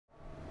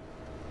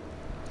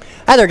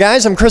Hi there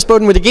guys, I'm Chris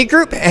Bowden with the Geek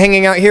Group,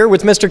 hanging out here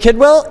with Mr.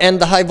 Kidwell and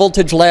the High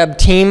Voltage Lab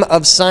team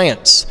of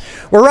science.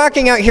 We're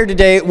rocking out here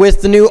today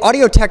with the new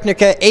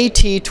Audio-Technica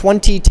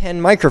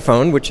AT2010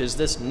 microphone, which is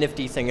this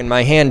nifty thing in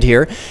my hand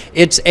here.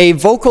 It's a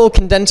vocal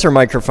condenser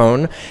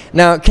microphone.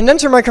 Now,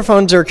 condenser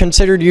microphones are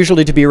considered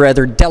usually to be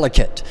rather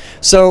delicate,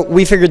 so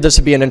we figured this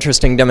would be an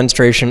interesting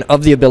demonstration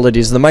of the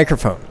abilities of the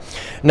microphone.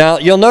 Now,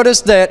 you'll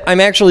notice that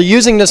I'm actually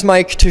using this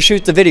mic to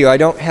shoot the video. I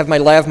don't have my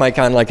lav mic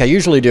on like I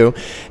usually do,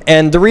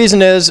 and the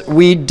reason is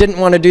we didn't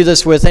want to do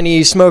this with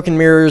any smoke and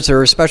mirrors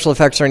or special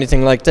effects or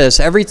anything like this.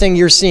 Everything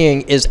you're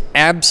seeing is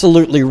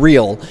absolutely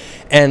real,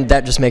 and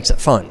that just makes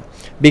it fun.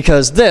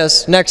 Because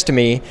this, next to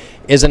me,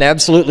 is an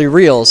absolutely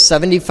real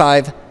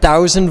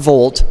 75,000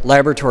 volt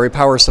laboratory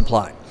power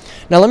supply.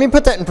 Now let me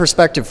put that in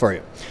perspective for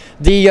you.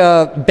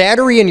 The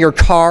battery in your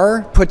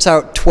car puts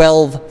out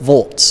 12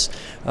 volts.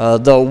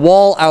 The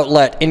wall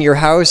outlet in your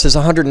house is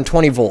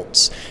 120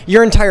 volts.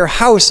 Your entire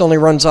house only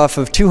runs off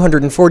of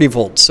 240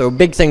 volts, so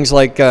big things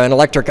like an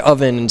electric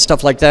oven and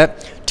stuff like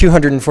that,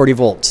 240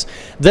 volts.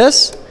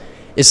 This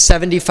is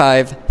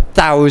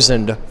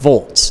 75,000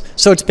 volts,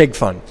 so it's big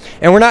fun.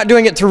 And we're not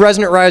doing it through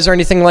resonant rise or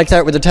anything like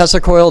that with a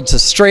Tesla coil. It's a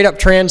straight up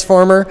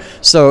transformer,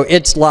 so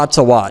it's lots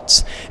of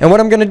watts. And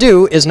what I'm going to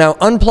do is now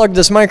unplug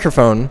this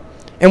microphone,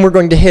 and we're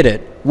going to hit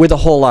it with a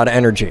whole lot of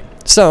energy.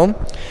 So,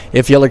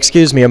 if you'll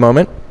excuse me a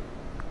moment.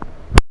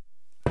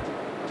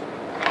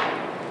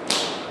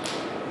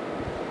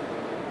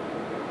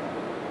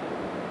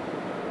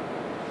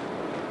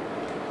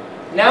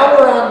 Now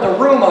we're on the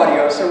room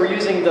audio, so we're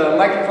using the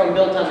microphone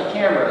built on the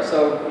camera,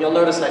 so you'll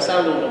notice I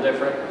sound a little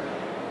different.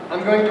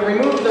 I'm going to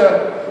remove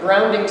the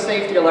grounding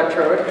safety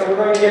electrode, and we're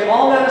going to get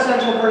all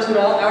non-essential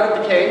personnel out of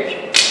the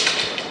cage.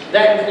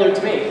 That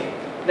includes me.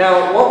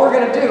 Now, what we're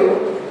going to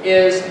do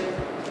is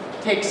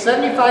take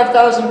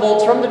 75,000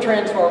 volts from the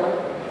transformer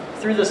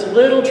through this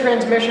little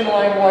transmission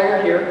line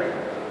wire here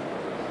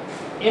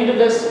into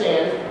this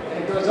stand,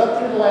 and it goes up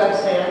through the lab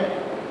stand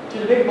to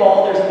the big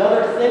ball. There's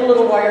another thin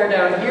little wire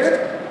down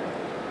here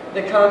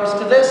that comes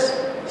to this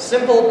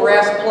simple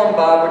brass plumb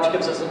bob, which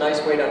gives us a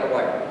nice weight on the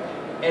wire.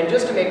 And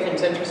just to make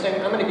things interesting,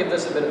 I'm going to give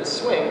this a bit of a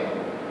swing,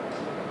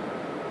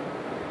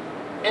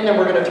 and then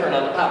we're going to turn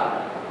on the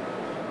power.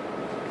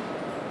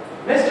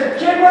 Mr.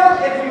 Kidwell,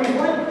 if you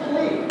would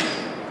please.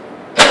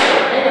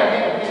 Hang on.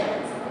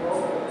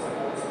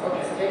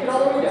 Okay, take it all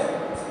the way down.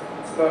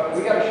 But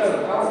we got to show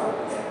the power.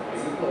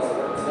 You put out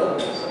work to build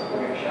this, so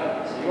we're going to show it.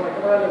 So you want to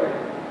come around over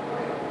here?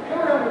 Come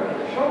around over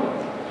here, show me.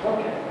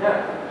 Okay, now,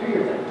 do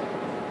your thing.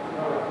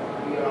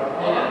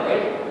 Hang on,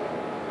 ready?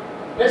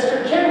 Mr.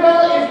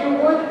 Kidwell, if you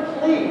would,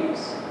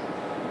 please.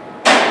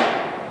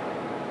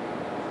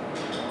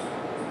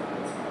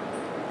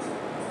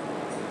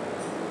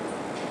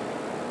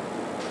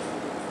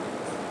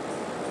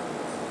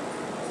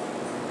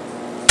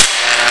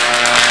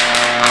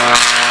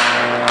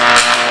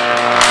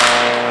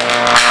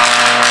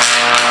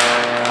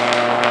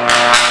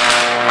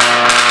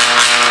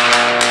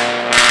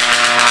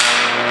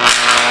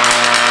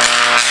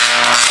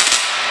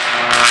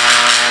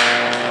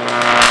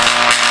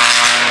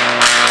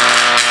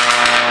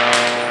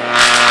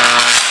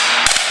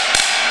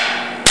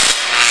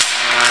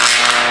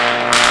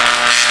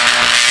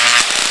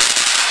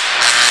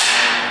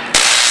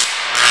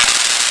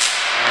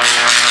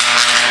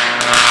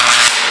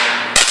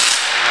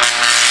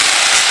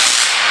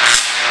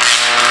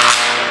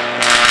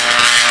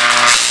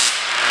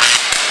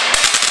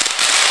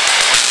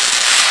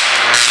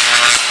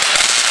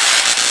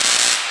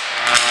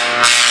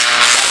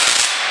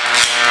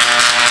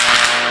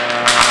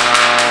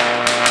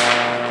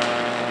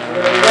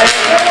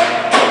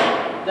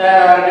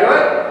 That'll do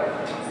it.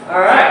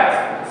 Alright.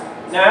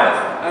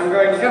 Now, I'm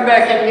going to come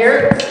back in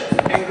here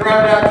and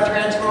ground out the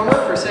transformer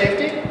for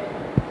safety.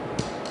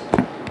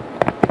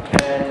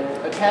 And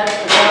attach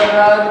the ground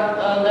rod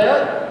on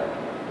there.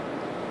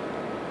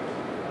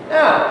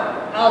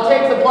 Now, I'll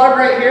take the plug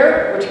right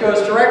here, which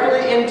goes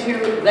directly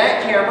into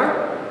that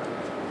camera.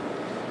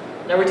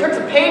 Now, we took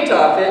the paint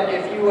off it.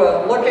 If you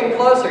look in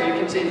closer, you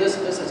can see this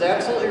is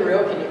absolutely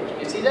real. Can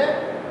you see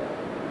that?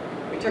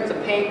 We took the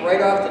paint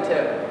right off the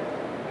tip.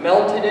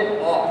 Melted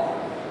it off.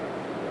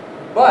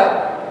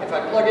 But if I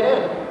plug it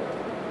in,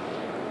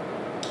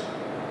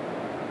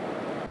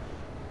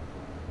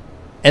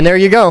 and there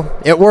you go,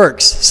 it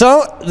works.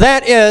 So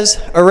that is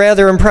a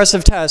rather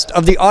impressive test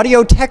of the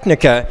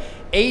Audio-Technica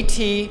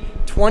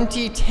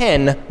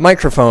AT2010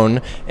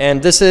 microphone,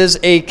 and this is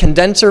a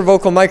condenser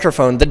vocal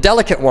microphone, the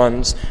delicate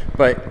ones,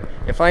 but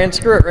if I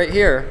unscrew it right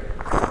here,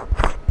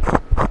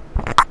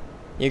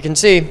 you can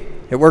see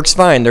it works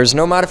fine. There's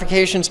no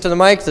modifications to the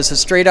mic. This is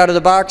straight out of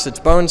the box. It's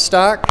bone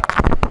stock.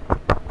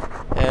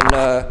 And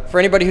for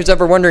anybody who's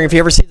ever wondering, if you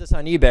ever see this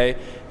on eBay,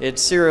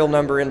 its serial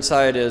number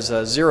inside is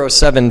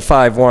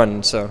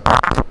 0751. So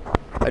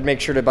I'd make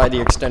sure to buy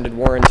the extended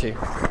warranty.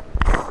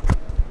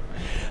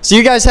 So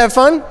you guys have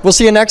fun. We'll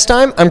see you next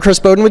time. I'm Chris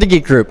Bowden with the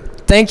Geek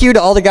Group. Thank you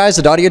to all the guys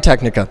at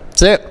Audio-Technica.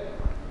 That's it.